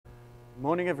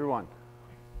Morning, everyone.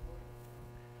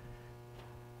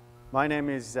 My name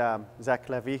is Zach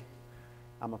Levy.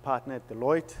 I'm a partner at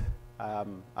Deloitte.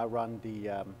 I run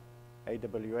the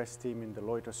AWS team in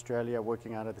Deloitte, Australia,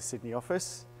 working out of the Sydney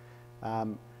office.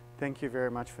 Thank you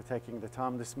very much for taking the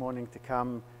time this morning to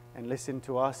come and listen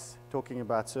to us talking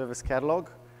about Service Catalog.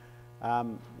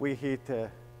 We're here to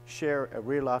share a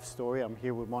real-life story. I'm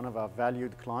here with one of our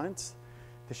valued clients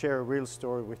to share a real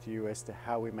story with you as to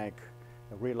how we make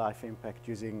a real-life impact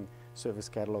using Service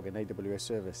Catalog and AWS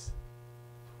Service.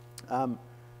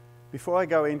 Before I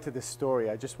go into the story,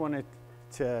 I just wanted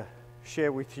to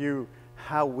share with you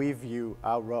how we view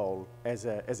our role as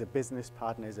a business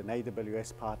partner, as an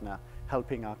AWS partner,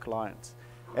 helping our clients.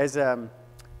 As a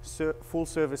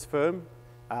full-service firm,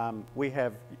 we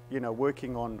have,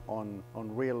 working on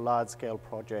real large-scale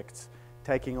projects,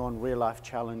 taking on real-life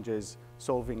challenges,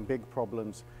 solving big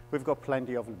problems. We've got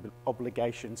plenty of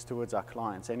obligations towards our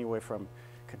clients, anywhere from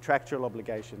contractual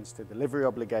obligations to delivery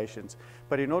obligations.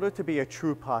 But in order to be a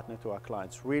true partner to our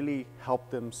clients, really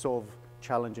help them solve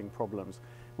challenging problems,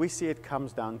 we see it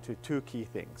comes down to two key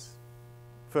things.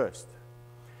 First,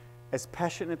 as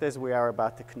passionate as we are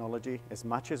about technology, as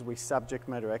much as we subject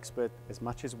matter expert, as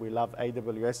much as we love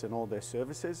AWS and all their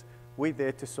services, we're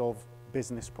there to solve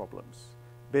business problems,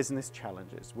 business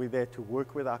challenges. We're there to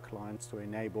work with our clients to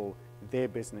enable their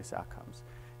business outcomes.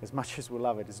 As much as we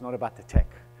love it, it's not about the tech.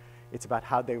 It's about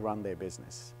how they run their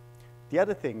business. The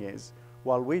other thing is,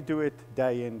 while we do it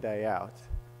day in, day out,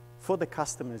 for the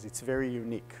customers, it's very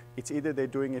unique. It's either they're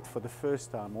doing it for the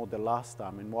first time or the last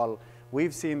time. And while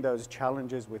we've seen those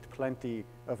challenges with plenty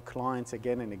of clients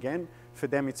again and again, for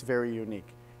them it's very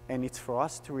unique. And it's for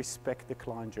us to respect the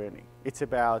client journey. It's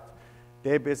about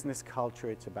their business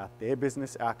culture, it's about their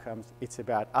business outcomes, it's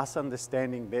about us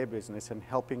understanding their business and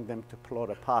helping them to plot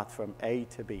a path from A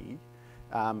to B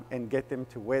and get them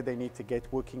to where they need to get,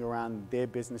 working around their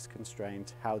business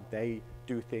constraints, how they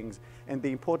do things, and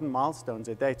the important milestones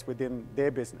or dates within their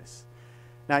business.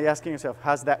 Now you're asking yourself,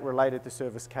 how's that related to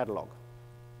Service Catalog?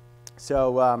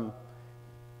 So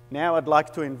now I'd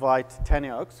like to invite Tane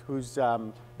Oakes, who's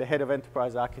the head of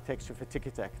enterprise architecture for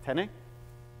Ticketek. Tane?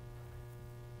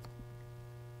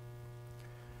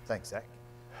 Thanks, Zach.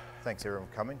 Thanks, everyone,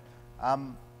 for coming.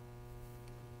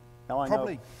 Now I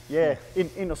Probably. know, yeah,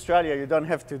 in Australia you don't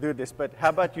have to do this, but how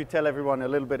about you tell everyone a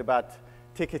little bit about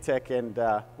Ticketek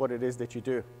and what it is that you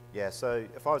do? Yeah, so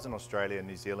if I was in Australia and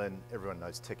New Zealand, everyone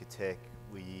knows Ticketek.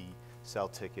 We sell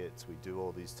tickets, we do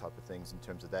all these type of things in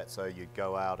terms of that. So you'd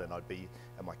go out and I'd be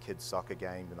at my kids' soccer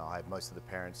game and I have most of the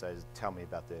parents tell me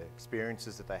about their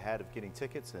experiences that they had of getting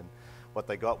tickets and what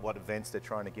they got, what events they're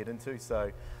trying to get into.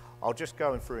 So I'll just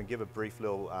go through and give a brief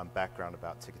little background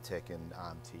about Ticketek and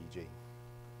TEG.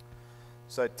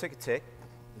 So Ticketek,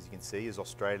 as you can see, is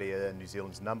Australia and New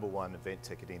Zealand's #1 event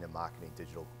ticketing and marketing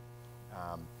digital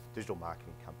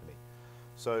marketing company.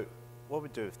 So what we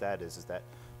do with that is that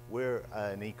we're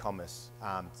an e-commerce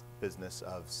business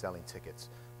of selling tickets,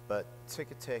 but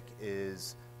Ticketek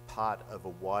is part of a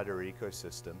wider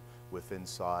ecosystem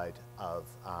inside of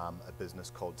a business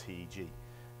called TEG.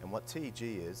 And what TEG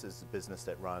is a business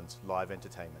that runs live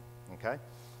entertainment, okay?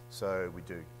 So we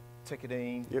do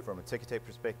ticketing from a Ticketek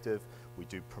perspective, we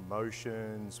do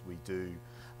promotions, we do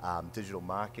digital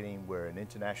marketing. We're an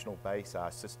international base.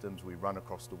 Our systems, we run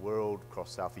across the world,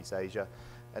 across Southeast Asia,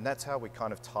 and that's how we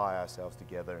kind of tie ourselves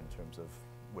together in terms of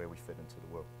where we fit into the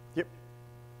world. Yep.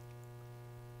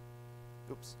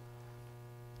 Oops.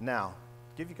 Now,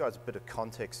 give you guys a bit of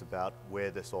context about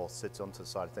where this all sits onto the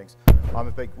side of things. I'm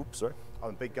a big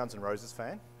Guns N' Roses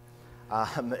fan.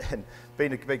 And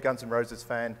being a big Guns N' Roses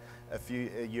fan,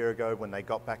 a year ago when they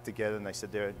got back together and they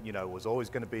said it was always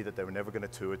going to be that they were never going to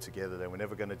tour together, they were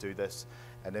never going to do this.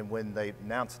 And then when they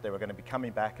announced that they were going to be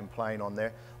coming back and playing on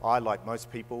there, I, like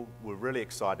most people, were really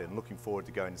excited and looking forward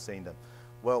to going and seeing them.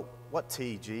 Well, what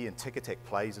TEG and Ticketek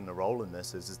plays in the role in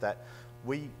this is that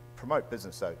we promote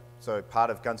business. So part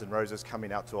of Guns N' Roses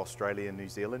coming out to Australia and New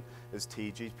Zealand is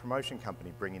TEG's promotion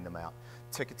company bringing them out.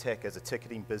 Ticketek, as a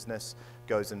ticketing business,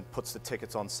 goes and puts the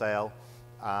tickets on sale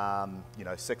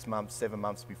 6 months, 7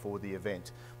 months before the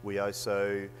event. We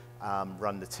also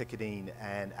run the ticketing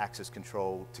and access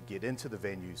control to get into the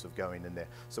venues of going in there.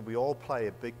 So we all play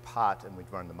a big part, and we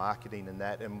run the marketing in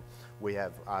that, and we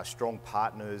have strong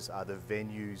partners, the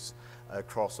venues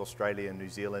across Australia and New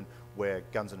Zealand where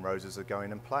Guns N' Roses are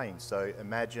going and playing. So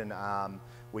imagine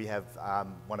we have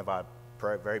one of our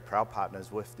very proud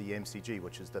partners with the MCG,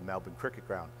 which is the Melbourne Cricket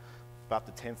Ground. About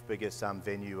the 10th biggest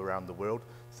venue around the world.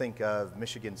 Think of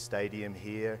Michigan Stadium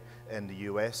here in the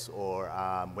US or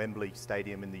Wembley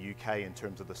Stadium in the UK in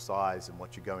terms of the size and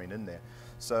what you're going in there.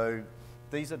 So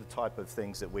these are the type of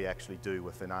things that we actually do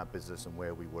within our business and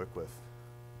where we work with.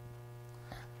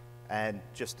 And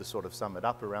just to sort of sum it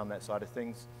up around that side of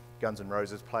things, Guns N'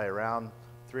 Roses play around,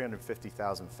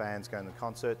 350,000 fans going to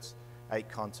concerts, 8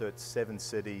 concerts, 7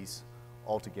 cities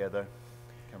altogether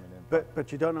coming in.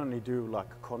 But you don't only do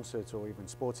like concerts or even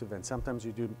sports events. Sometimes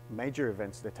you do major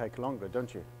events that take longer,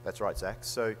 don't you? That's right, Zach.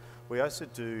 So we also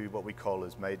do what we call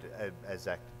as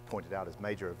Zach pointed out, as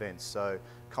major events. So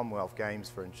Commonwealth Games,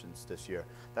 for instance, this year,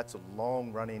 that's a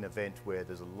long-running event where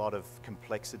there's a lot of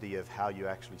complexity of how you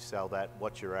actually sell that,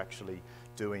 what you're actually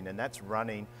doing, and that's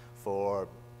running for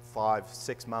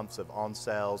 5-6 months of on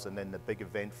sales, and then the big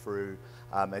event through,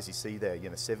 as you see there,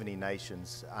 70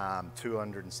 nations,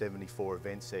 274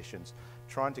 event sessions,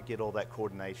 trying to get all that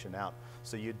coordination out.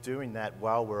 So you're doing that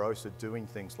while we're also doing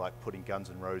things like putting Guns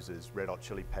N' Roses, Red Hot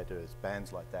Chili Peppers,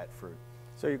 bands like that through.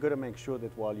 So you've got to make sure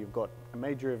that while you've got a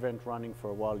major event running for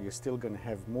a while, you're still going to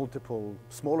have multiple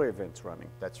smaller events running.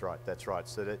 That's right, that's right.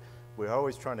 So that we're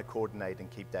always trying to coordinate and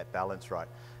keep that balance right.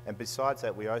 And besides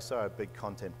that, we also are a big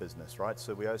content business, right?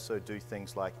 So we also do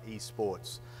things like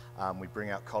esports. We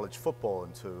bring out college football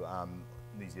into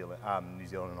New Zealand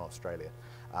and Australia.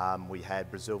 We had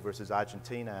Brazil versus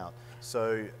Argentina out.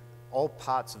 So all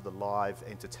parts of the live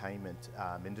entertainment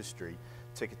industry,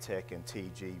 Ticketek and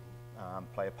TG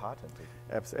play a part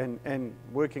in it. And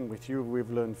working with you, we've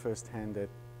learned firsthand that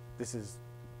this is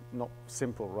not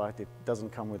simple, right? It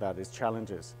doesn't come without its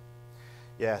challenges.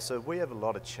 Yeah, so we have a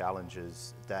lot of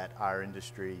challenges that our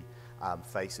industry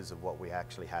faces of what we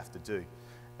actually have to do.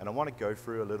 And I want to go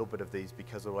through a little bit of these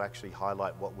because it will actually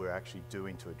highlight what we're actually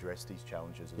doing to address these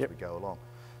challenges as we go along.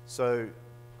 So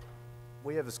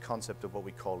we have this concept of what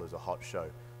we call as a hot show.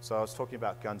 So I was talking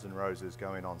about Guns N' Roses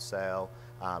going on sale,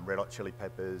 Red Hot Chili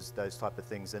Peppers, those type of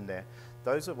things in there.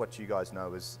 Those are what you guys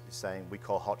know as saying we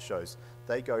call hot shows.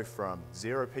 They go from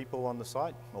 0 people on the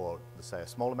site, or let's say a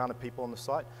small amount of people on the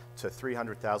site, to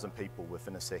 300,000 people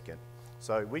within a second.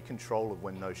 So we control of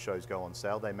when those shows go on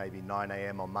sale. They may be 9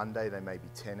 a.m. on Monday, they may be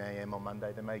 10 a.m. on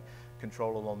Monday, they may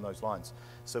control along those lines.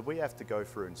 So we have to go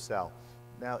through and sell.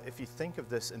 Now, if you think of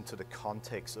this into the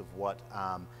context of what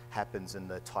happens in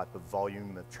the type of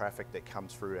volume of traffic that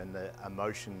comes through and the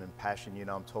emotion and passion,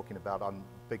 I'm talking about, I'm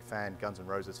a big fan, Guns N'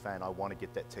 Roses fan, I want to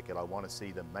get that ticket, I want to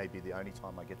see them, maybe the only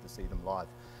time I get to see them live.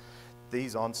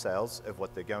 These on sales of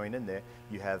what they're going in there,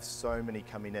 you have so many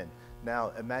coming in.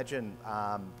 Now, imagine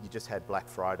you just had Black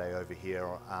Friday over here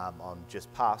on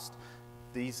just past.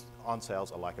 These on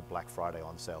sales are like a Black Friday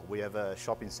on sale. We have a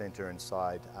shopping centre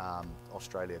inside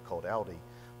Australia called Aldi,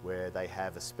 where they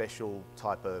have a special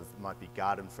type of, might be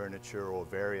garden furniture or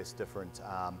various different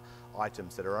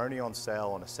items that are only on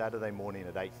sale on a Saturday morning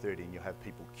at 8:30, and you have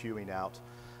people queuing out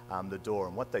the door.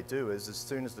 And what they do is, as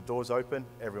soon as the doors open,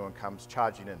 everyone comes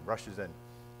charging in, rushes in,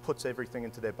 puts everything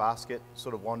into their basket,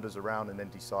 sort of wanders around and then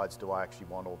decides, do I actually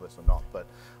want all this or not? But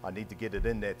I need to get it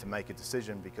in there to make a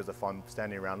decision, because if I'm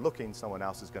standing around looking, someone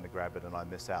else is going to grab it and I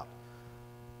miss out.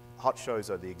 Hot shows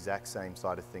are the exact same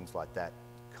side of things like that,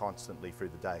 constantly through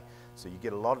the day. So you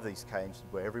get a lot of these cases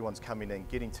where everyone's coming in,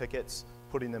 getting tickets,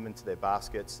 putting them into their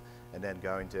baskets, and then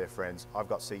going to their friends, I've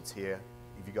got seats here,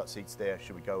 have you got seats there,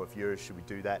 should we go with yours, should we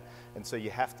do that? And so you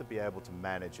have to be able to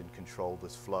manage and control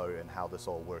this flow and how this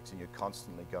all works, and you're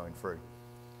constantly going through.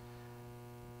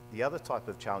 The other type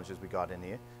of challenges we got in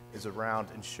here is around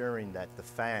ensuring that the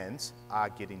fans are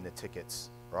getting the tickets,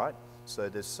 right? So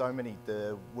there's so many,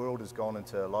 the world has gone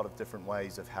into a lot of different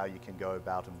ways of how you can go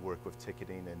about and work with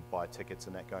ticketing and buy tickets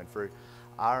and that going through.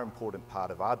 Our important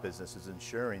part of our business is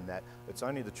ensuring that it's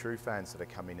only the true fans that are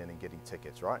coming in and getting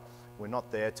tickets, right? We're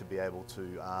not there to be able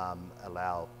to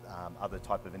allow other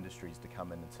type of industries to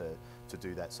come in and to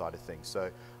do that side of things.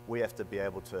 So we have to be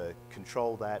able to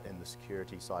control that and the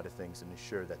security side of things and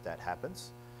ensure that that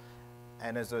happens.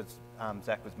 And as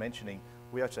Zach was mentioning,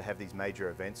 we actually have these major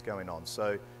events going on.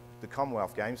 So the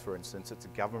Commonwealth Games, for instance, it's a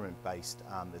government-based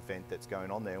event that's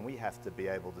going on there, and we have to be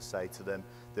able to say to them,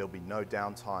 there'll be no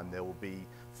downtime. There will be,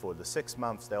 for the 6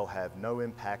 months, they'll have no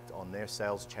impact on their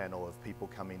sales channel of people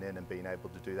coming in and being able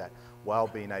to do that, while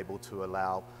being able to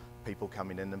allow people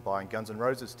coming in and buying Guns N'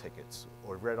 Roses tickets,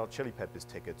 or Red Hot Chili Peppers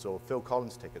tickets, or Phil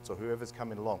Collins tickets, or whoever's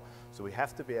coming along. So we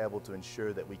have to be able to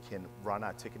ensure that we can run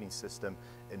our ticketing system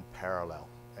in parallel.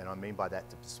 And I mean by that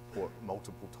to support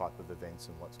multiple type of events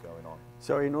and what's going on.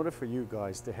 So in order for you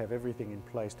guys to have everything in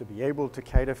place to be able to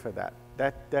cater for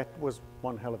that was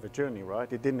one hell of a journey,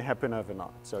 right? It didn't happen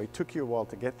overnight. So it took you a while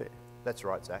to get there. That's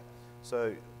right, Zach.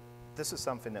 So this is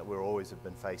something that we're always have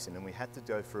been facing, and we had to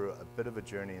go through a bit of a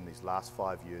journey in these last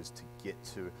 5 years to get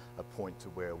to a point to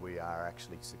where we are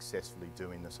actually successfully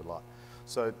doing this a lot.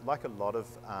 So like a lot of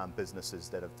businesses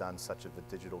that have done such of a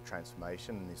digital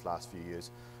transformation in these last few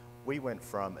years, we went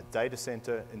from a data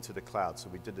center into the cloud. So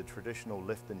we did the traditional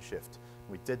lift and shift.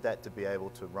 We did that to be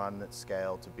able to run at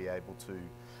scale, to be able to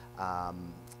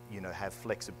have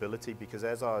flexibility, because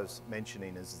as I was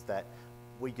mentioning is that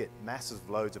we get massive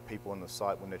loads of people on the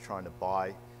site when they're trying to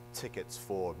buy tickets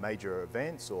for major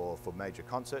events or for major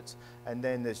concerts, and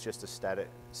then there's just a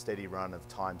steady run of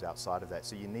times outside of that.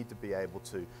 So you need to be able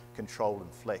to control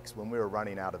and flex. When we were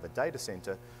running out of a data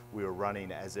center, we were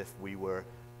running as if we were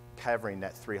covering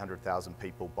that 300,000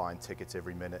 people buying tickets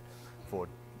every minute for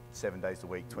 7 days a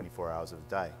week, 24 hours a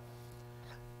day.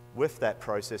 With that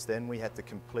process, then we had to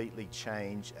completely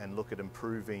change and look at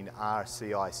improving our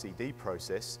CI/CD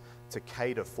process to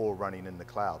cater for running in the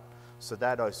cloud. So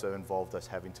that also involved us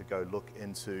having to go look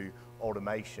into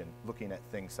automation, looking at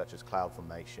things such as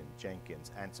CloudFormation,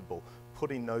 Jenkins, Ansible,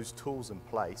 putting those tools in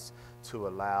place to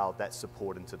allow that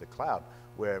support into the cloud.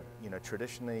 Where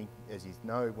traditionally, as you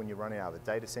know, when you're running out of a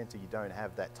data center, you don't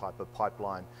have that type of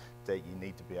pipeline that you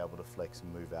need to be able to flex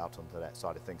and move out onto that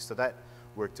side of things. So that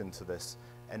worked into this.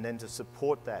 And then to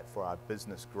support that for our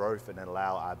business growth and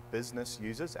allow our business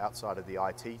users outside of the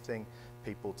IT thing,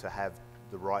 people to have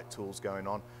the right tools going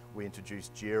on, we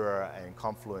introduced Jira and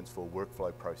Confluence for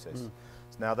workflow process.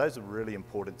 So now those are really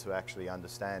important to actually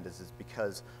understand is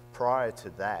because prior to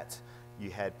that, you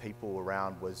had people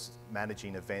around was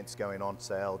managing events going on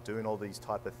sale, doing all these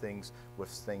type of things with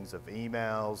things of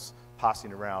emails,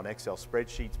 passing around Excel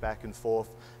spreadsheets back and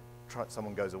forth.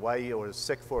 Someone goes away or is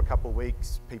sick for a couple of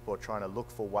weeks, people are trying to look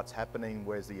for what's happening,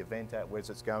 where's the event at, where's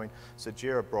it's going. So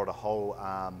Jira brought a whole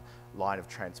line of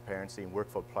transparency and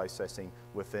workflow processing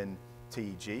within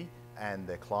TEG and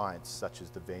their clients, such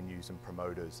as the venues and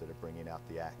promoters that are bringing out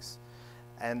the acts.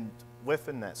 And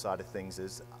within that side of things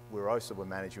is we're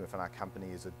managing within our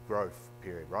company is a growth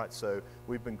period, right? So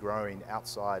we've been growing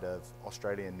outside of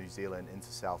Australia and New Zealand into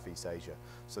Southeast Asia.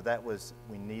 So that was,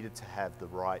 we needed to have the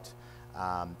right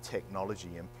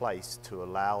technology in place to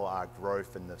allow our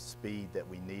growth and the speed that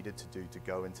we needed to do to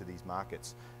go into these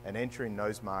markets. And entering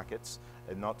those markets,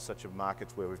 and not such a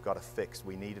markets where we've got a fix,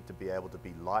 we needed to be able to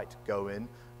be light, go in,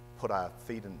 put our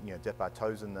feet in, dip our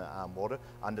toes in the water,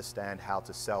 understand how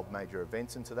to sell major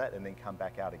events into that, and then come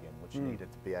back out again, which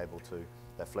needed to be able to,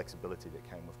 that flexibility that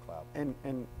came with cloud.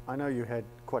 And I know you had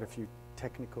quite a few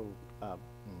technical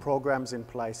programs in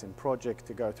place and projects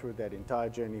to go through that entire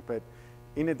journey, but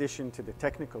in addition to the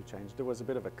technical change, there was a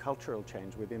bit of a cultural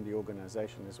change within the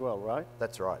organization as well, right?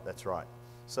 That's right, that's right.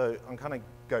 So I'm kind of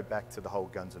go back to the whole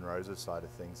Guns N' Roses side of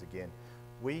things again.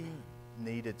 We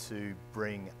needed to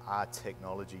bring our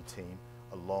technology team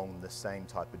along the same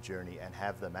type of journey and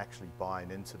have them actually buying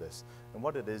into this. And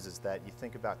what it is that you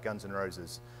think about Guns N'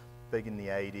 Roses, big in the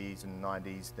 80s and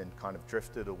 90s, then kind of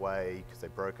drifted away because they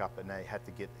broke up and they had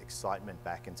to get excitement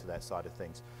back into that side of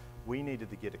things. We needed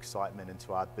to get excitement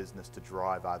into our business to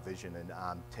drive our vision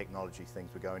and technology things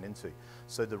we're going into.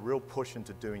 So the real push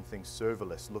into doing things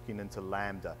serverless, looking into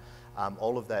Lambda,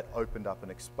 all of that opened up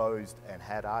and exposed and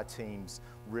had our teams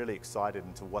really excited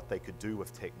into what they could do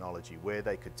with technology, where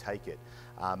they could take it,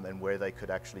 and where they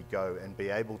could actually go and be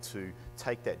able to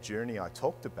take that journey I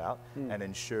talked about and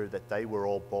ensure that they were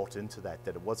all bought into that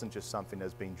it wasn't just something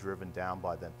that's being driven down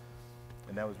by them.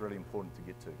 And that was really important to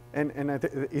get to. And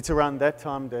it's around that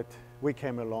time that we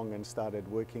came along and started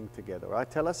working together, right?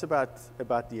 Tell us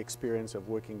about the experience of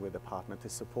working with a partner to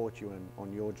support you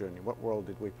on your journey. What role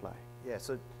did we play? Yeah,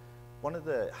 so one of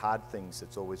the hard things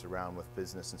that's always around with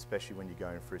business, and especially when you're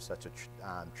going through such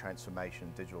a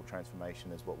transformation, digital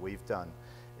transformation as what we've done,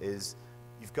 is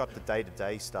you've got the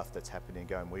day-to-day stuff that's happening and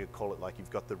going. We call it like you've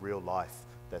got the real life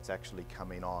that's actually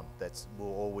coming on,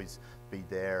 will always be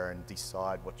there and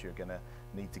decide what you're going to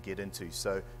need to get into.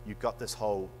 So you've got this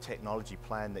whole technology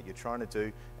plan that you're trying to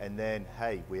do, and then,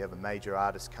 hey, we have a major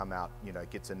artist come out,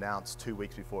 gets announced 2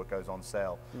 weeks before it goes on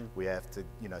sale. We have to,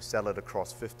 sell it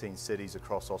across 15 cities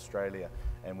across Australia,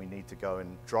 and we need to go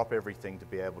and drop everything to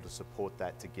be able to support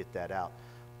that, to get that out.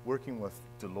 Working with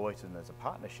Deloitte and as a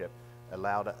partnership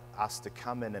allowed us to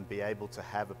come in and be able to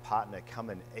have a partner come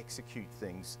and execute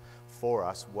things for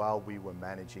us while we were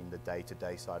managing the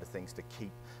day-to-day side of things to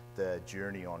keep the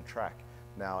journey on track.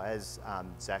 Now, as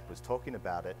Zach was talking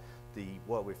about it,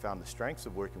 what we found the strengths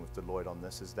of working with Deloitte on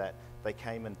this is that they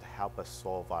came in to help us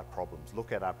solve our problems,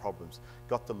 look at our problems,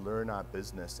 got to learn our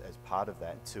business as part of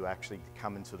that to actually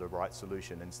come into the right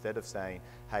solution. Instead of saying,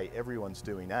 hey, everyone's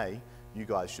doing A, you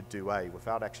guys should do A,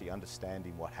 without actually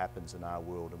understanding what happens in our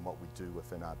world and what we do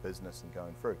within our business and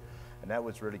going through. And that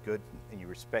was really good, and you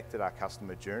respected our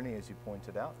customer journey, as you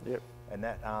pointed out. Yep. And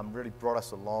that really brought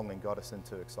us along and got us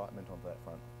into excitement on that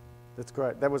front. That's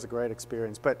great. That was a great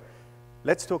experience. But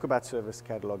let's talk about Service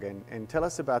Catalog and tell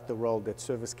us about the role that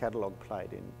Service Catalog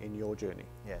played in your journey.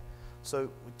 Yeah.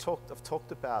 So I've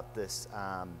talked about this,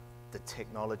 the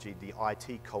technology, the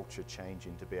IT culture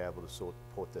changing to be able to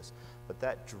support this. But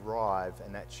that drive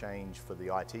and that change for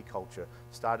the IT culture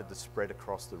started to spread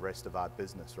across the rest of our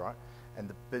business, right? And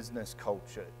the business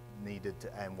culture needed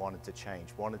to and wanted to change,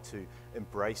 wanted to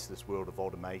embrace this world of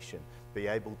automation, be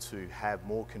able to have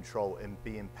more control and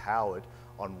be empowered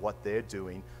on what they're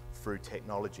doing through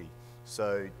technology.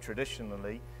 So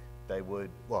traditionally, they would,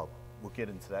 well, we'll get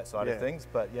into that side of things,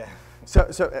 but yeah.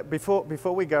 So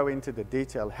before we go into the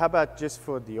detail, how about just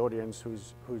for the audience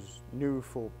who's new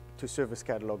to Service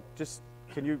Catalog,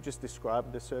 can you just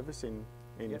describe the service in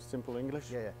simple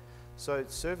English? Yeah. So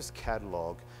Service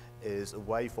Catalog is a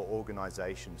way for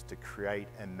organizations to create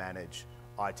and manage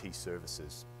IT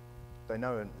services.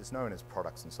 It's known as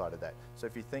products inside of that. So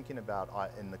if you're thinking about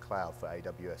in the cloud for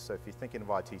AWS, so if you're thinking of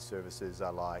IT services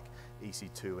are like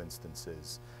EC2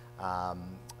 instances,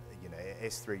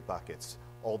 S3 buckets,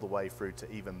 all the way through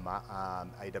to even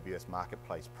AWS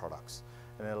Marketplace products.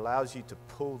 And it allows you to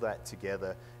pull that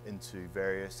together into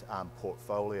various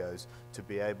portfolios to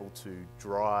be able to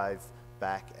drive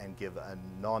back and give a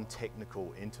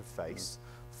non-technical interface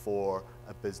for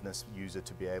a business user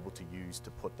to be able to use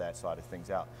to put that side of things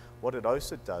out. What it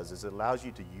also does is it allows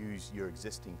you to use your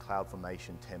existing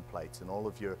CloudFormation templates and all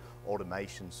of your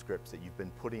automation scripts that you've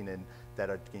been putting in that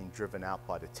are being driven out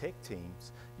by the tech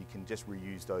teams. You can just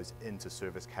reuse those into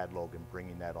Service Catalog and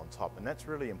bringing that on top. And that's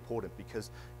really important because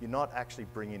you're not actually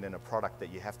bringing in a product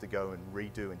that you have to go and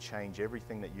redo and change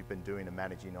everything that you've been doing and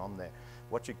managing on there.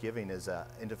 What you're giving is an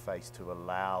interface to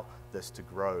allow this to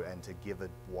grow and to give a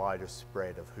wider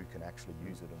spread of who can actually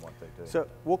use it and what they do. So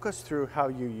walk us through how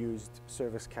you used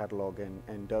Service Catalog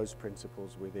and those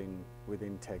principles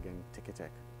within TEG and Ticketek.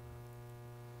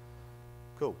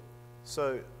 Cool.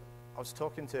 So I was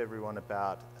talking to everyone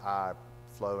about our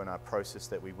flow and our process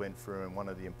that we went through, and one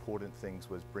of the important things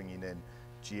was bringing in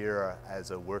Jira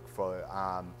as a workflow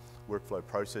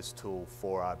process tool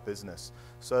for our business.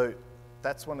 So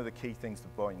that's one of the key things to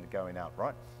going out,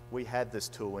 right? We had this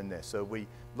tool in there. So we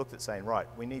looked at saying, right,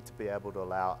 we need to be able to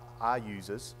allow our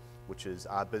users, which is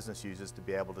our business users, to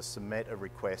be able to submit a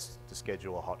request to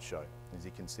schedule a hot show, as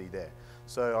you can see there.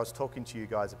 So I was talking to you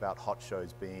guys about hot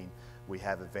shows being, we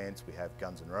have events, we have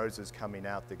Guns N' Roses coming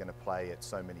out, they're gonna play at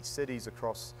so many cities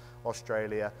across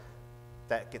Australia.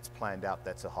 That gets planned out,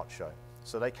 that's a hot show.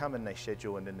 So they come and they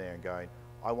schedule in there and going,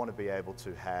 I wanna be able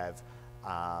to have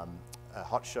a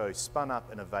hot show spun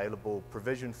up and available,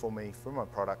 provision for me, for my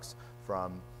products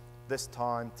from this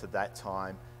time to that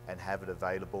time, and have it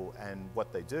available. And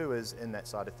what they do is, in that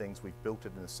side of things, we've built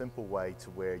it in a simple way to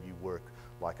where you work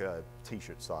like a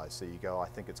t-shirt size. So you go, I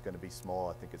think it's going to be small,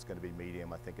 I think it's going to be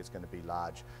medium, I think it's going to be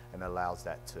large, and allows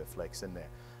that to flex in there.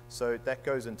 So that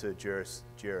goes into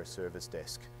Jira Service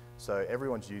Desk. So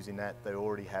everyone's using that, they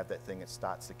already have that thing, it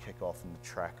starts to kick off in the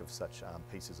track of such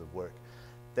pieces of work.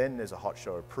 Then there's a hot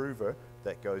show approver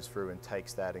that goes through and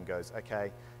takes that and goes,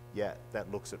 okay, yeah,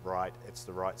 that looks it right, it's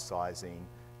the right sizing,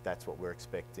 that's what we're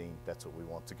expecting, that's what we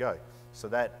want to go. So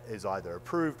that is either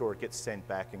approved or it gets sent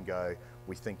back and go,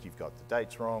 we think you've got the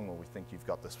dates wrong, or we think you've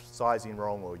got the sizing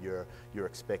wrong, or you're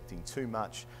expecting too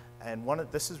much. And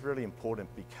this is really important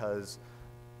because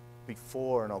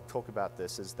before, and I'll talk about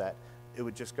this, is that it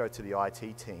would just go to the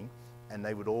IT team and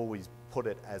they would always put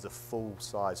it as a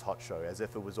full-size hot show, as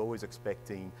if it was always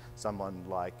expecting someone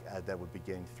like that would be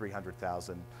getting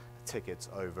 300,000 tickets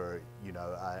over,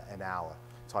 an hour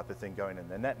type of thing going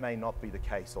in. And that may not be the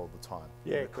case all the time.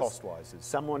 Yeah, cost-wise.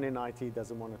 Someone in IT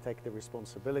doesn't want to take the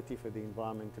responsibility for the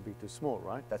environment to be too small,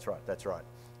 right? That's right, that's right.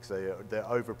 So they're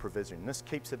over-provisioning. This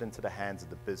keeps it into the hands of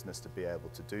the business to be able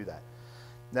to do that.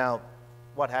 Now,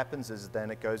 what happens is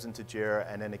then it goes into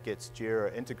Jira, and then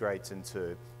Jira integrates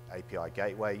into API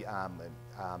gateway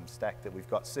stack that we've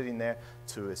got sitting there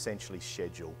to essentially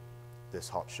schedule this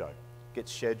hot show.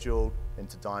 Gets scheduled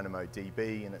into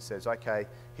DynamoDB, and it says, okay,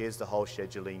 here's the whole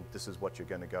scheduling, this is what you're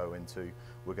going to go into.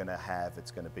 We're going to have,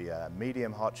 it's going to be a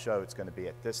medium hot show, it's going to be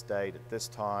at this date, at this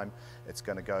time, it's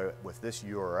going to go with this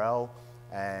URL,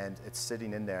 and it's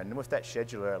sitting in there. And with that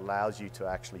scheduler, it allows you to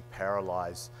actually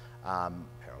parallelize,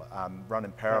 run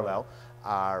in parallel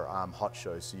our hot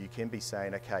shows. So you can be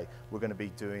saying, okay, we're going to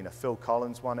be doing a Phil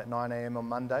Collins one at 9 a.m. on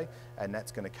Monday, and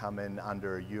that's going to come in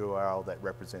under a URL that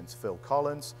represents Phil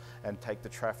Collins and take the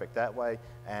traffic that way.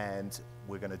 And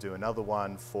we're going to do another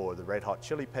one for the Red Hot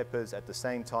Chili Peppers at the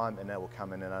same time, and that will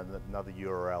come in another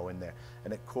URL in there.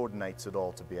 And it coordinates it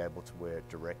all to be able to where it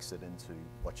directs it into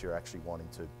what you're actually wanting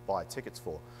to buy tickets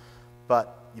for.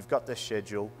 But you've got this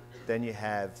schedule, Then you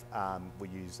have, we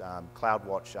use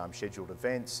CloudWatch scheduled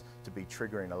events to be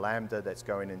triggering a Lambda that's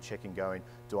going and checking, going,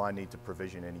 do I need to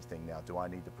provision anything now? Do I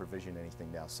need to provision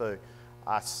anything now? So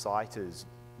our site is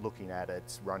looking at it,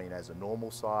 it's running as a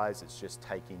normal size, it's just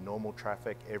taking normal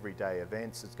traffic, everyday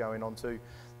events it's going on to.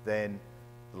 Then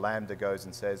Lambda goes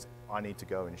and says, I need to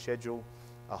go and schedule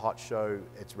a hot show,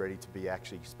 it's ready to be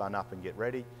actually spun up and get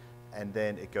ready. And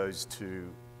then it goes to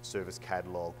Service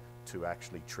Catalog to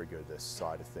actually trigger this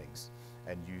side of things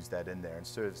and use that in there. And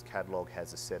Service Catalog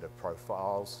has a set of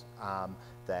profiles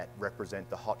that represent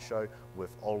the hot show with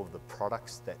all of the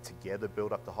products that together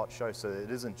build up the hot show. So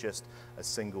it isn't just a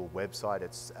single website,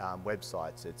 it's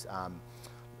websites, it's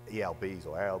ELBs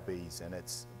or ALBs, and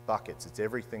it's buckets, it's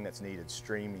everything that's needed,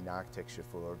 streaming architecture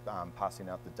for passing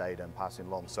out the data and passing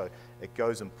along. So it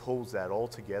goes and pulls that all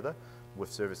together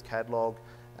with Service Catalog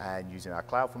and using our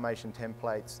CloudFormation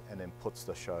templates, and then puts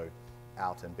the show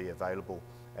out and be available.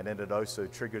 And then it also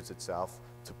triggers itself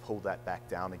to pull that back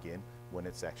down again when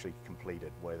it's actually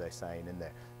completed, where they're saying in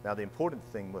there. Now the important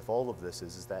thing with all of this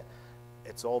is that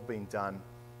it's all being done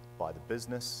by the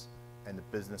business, and the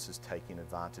business is taking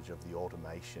advantage of the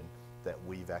automation that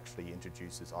we've actually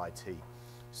introduced as IT.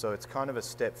 So it's kind of a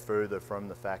step further from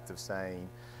the fact of saying,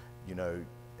 you know,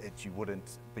 you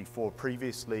wouldn't, before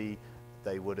previously,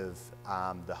 they would have,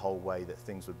 the whole way that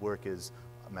things would work is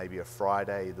maybe a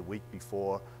Friday the week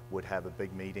before would have a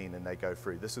big meeting and they go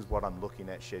through, this is what I'm looking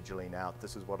at scheduling out,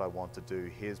 this is what I want to do,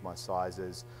 here's my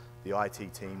sizes. The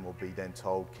IT team will be then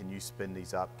told, can you spin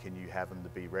these up, can you have them to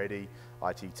be ready?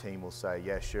 IT team will say,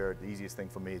 yeah, sure, the easiest thing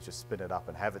for me is just spin it up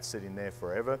and have it sitting there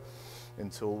forever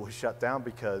until we're shut down,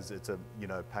 because it's a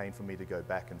pain for me to go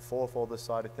back and forth all this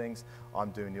side of things. I'm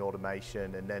doing the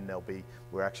automation, and then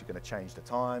we're actually going to change the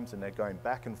times, and they're going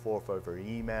back and forth over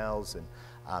emails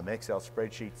and Excel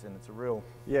spreadsheets, and it's a real...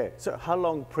 Yeah, so how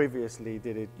long previously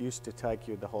did it used to take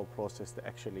you, the whole process, to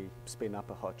actually spin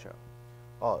up a hot show?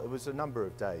 Oh, it was a number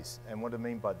of days. And what I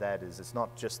mean by that is it's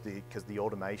not just because the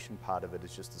automation part of it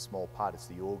is just a small part, it's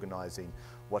the organizing,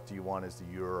 what do you want as the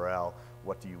URL,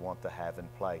 what do you want to have in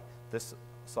play. This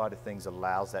side of things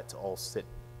allows that to all sit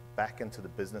back into the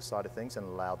business side of things and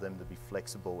allow them to be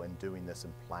flexible in doing this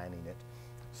and planning it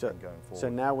and going forward. So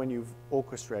now when you've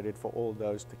orchestrated for all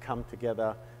those to come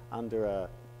together under a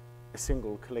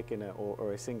single click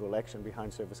or a single action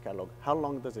behind Service Catalog, how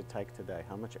long does it take today?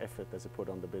 How much effort does it put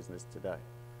on the business today?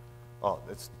 Oh,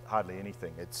 it's hardly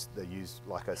anything. They use,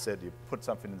 like I said, you put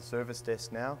something in the service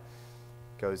desk now,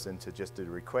 goes into just a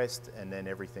request, and then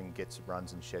everything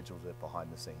runs and schedules it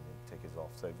behind the scene and tickers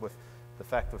off. So with the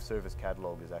fact of Service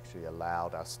Catalog has actually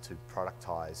allowed us to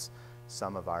productize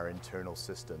some of our internal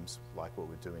systems, like what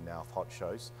we're doing now with hot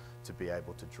shows, to be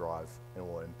able to drive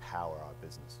or empower our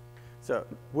business. So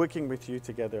working with you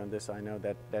together on this, I know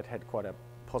that had quite a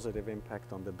positive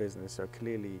impact on the business. So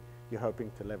clearly you're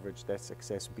hoping to leverage that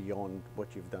success beyond what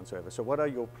you've done so ever. So what are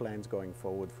your plans going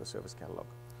forward for Service Catalog?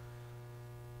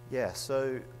 Yeah,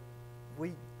 so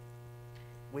we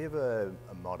have a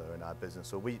motto in our business.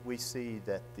 So we see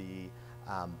that the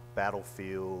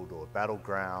battlefield or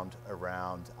battleground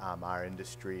around our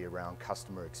industry, around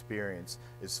customer experience,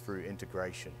 is through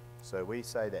integration. So we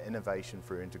say that innovation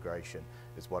through integration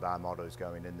is what our motto is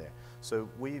going in there. So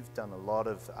we've done a lot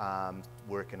of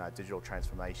work in our digital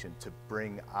transformation to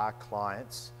bring our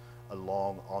clients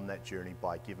along on that journey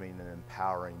by giving and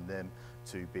empowering them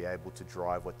to be able to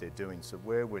drive what they're doing. So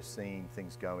where we're seeing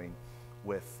things going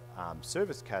with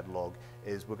Service Catalog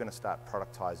is we're going to start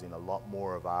productizing a lot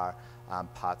more of our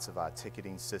parts of our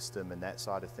ticketing system and that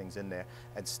side of things in there,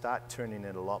 and start turning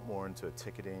it a lot more into a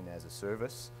ticketing as a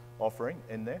service offering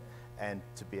in there, and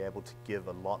to be able to give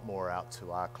a lot more out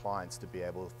to our clients to be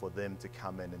able for them to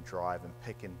come in and drive and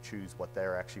pick and choose what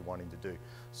they're actually wanting to do.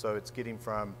 So it's getting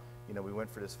from, we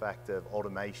went for this fact of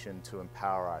automation to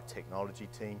empower our technology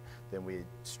team, then we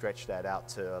stretched that out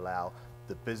to allow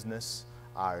the business,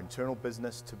 our internal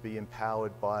business, to be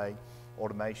empowered by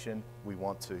automation. We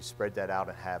want to spread that out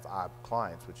and have our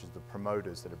clients, which is the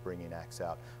promoters that are bringing acts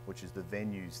out, which is the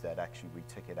venues that actually we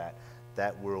ticket at,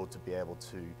 that world, to be able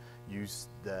to use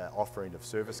the offering of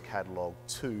Service Catalog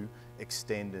to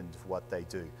extend into what they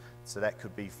do. So that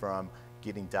could be from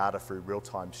getting data through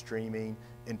real-time streaming,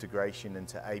 integration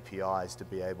into APIs to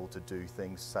be able to do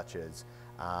things such as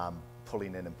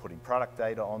pulling in and putting product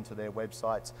data onto their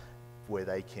websites, where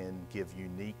they can give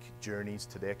unique journeys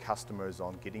to their customers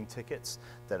on getting tickets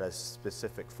that are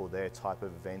specific for their type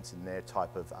of events and their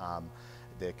type of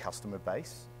their customer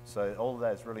base. So all of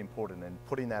that is really important, and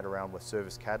putting that around with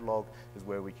Service Catalog is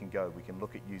where we can go. We can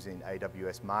look at using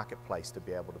AWS Marketplace to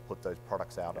be able to put those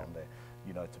products out on there,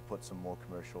 to put some more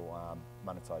commercial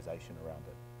monetization around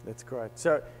it. That's great.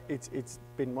 So it's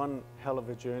been one hell of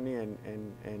a journey,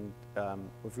 and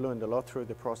we've learned a lot through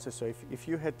the process. So if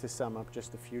you had to sum up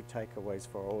just a few takeaways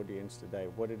for our audience today,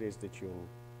 what it is that you'll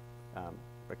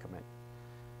recommend?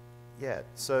 Yeah,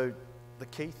 so the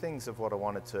key things of what I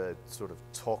wanted to sort of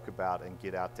talk about and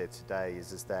get out there today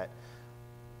is that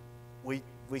we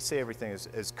see everything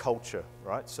as culture,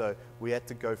 right? So we had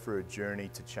to go through a journey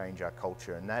to change our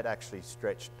culture, and that actually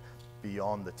stretched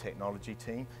beyond the technology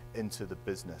team into the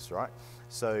business, right?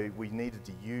 So we needed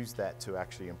to use that to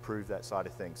actually improve that side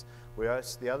of things.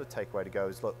 The other takeaway to go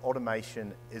is, look,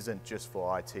 automation isn't just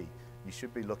for IT. You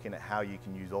should be looking at how you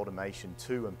can use automation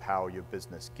to empower your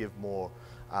business, give more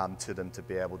to them to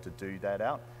be able to do that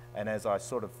out. And as I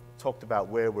sort of talked about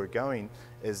where we're going,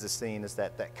 is the scene is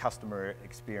that customer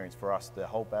experience for us, the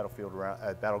whole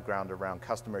battleground around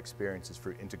customer experiences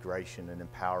through integration and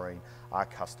empowering our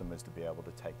customers to be able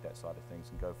to take that side of things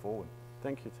and go forward.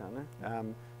 Thank you,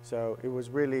 Tanner. So it was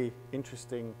really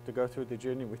interesting to go through the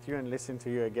journey with you and listen to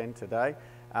you again today.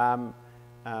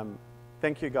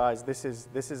 Thank you, guys. This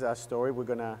is our story. We're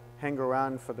going to hang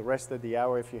around for the rest of the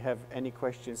hour. If you have any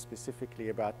questions specifically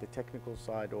about the technical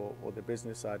side or the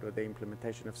business side or the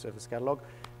implementation of Service Catalog,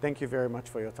 thank you very much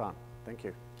for your time. Thank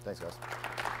you. Thanks, guys.